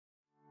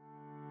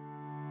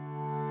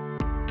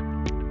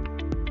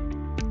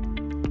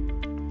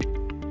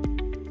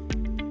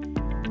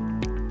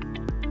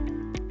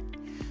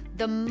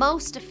The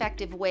most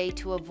effective way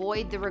to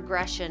avoid the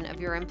regression of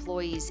your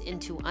employees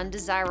into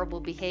undesirable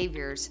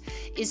behaviors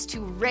is to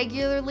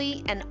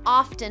regularly and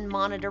often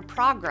monitor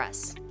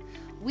progress.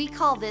 We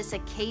call this a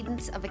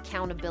cadence of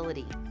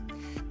accountability.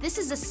 This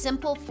is a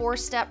simple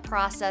 4-step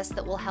process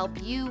that will help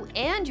you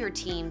and your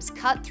teams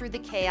cut through the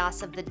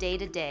chaos of the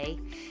day-to-day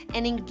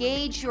and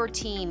engage your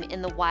team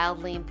in the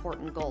wildly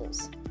important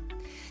goals.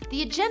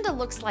 The agenda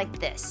looks like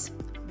this.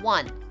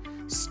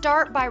 1.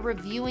 Start by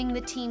reviewing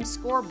the team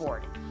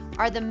scoreboard.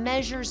 Are the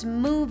measures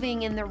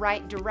moving in the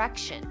right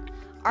direction?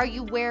 Are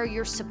you where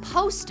you're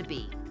supposed to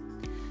be?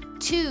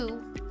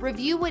 2.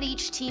 Review what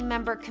each team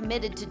member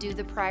committed to do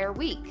the prior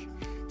week.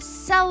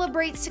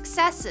 Celebrate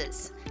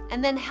successes,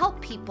 and then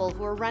help people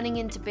who are running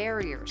into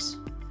barriers.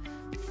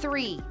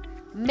 3.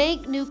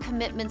 Make new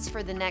commitments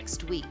for the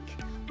next week.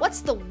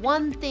 What's the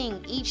one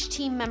thing each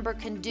team member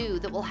can do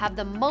that will have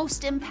the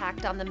most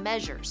impact on the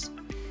measures?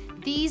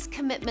 These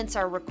commitments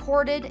are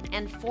recorded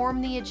and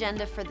form the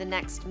agenda for the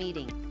next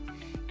meeting.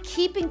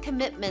 Keeping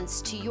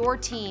commitments to your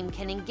team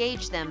can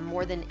engage them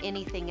more than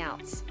anything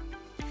else.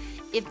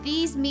 If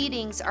these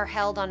meetings are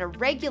held on a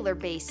regular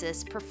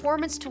basis,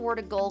 performance toward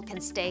a goal can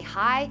stay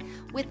high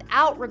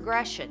without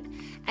regression,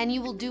 and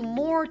you will do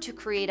more to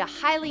create a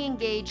highly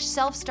engaged,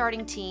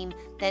 self-starting team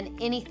than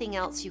anything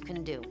else you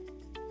can do.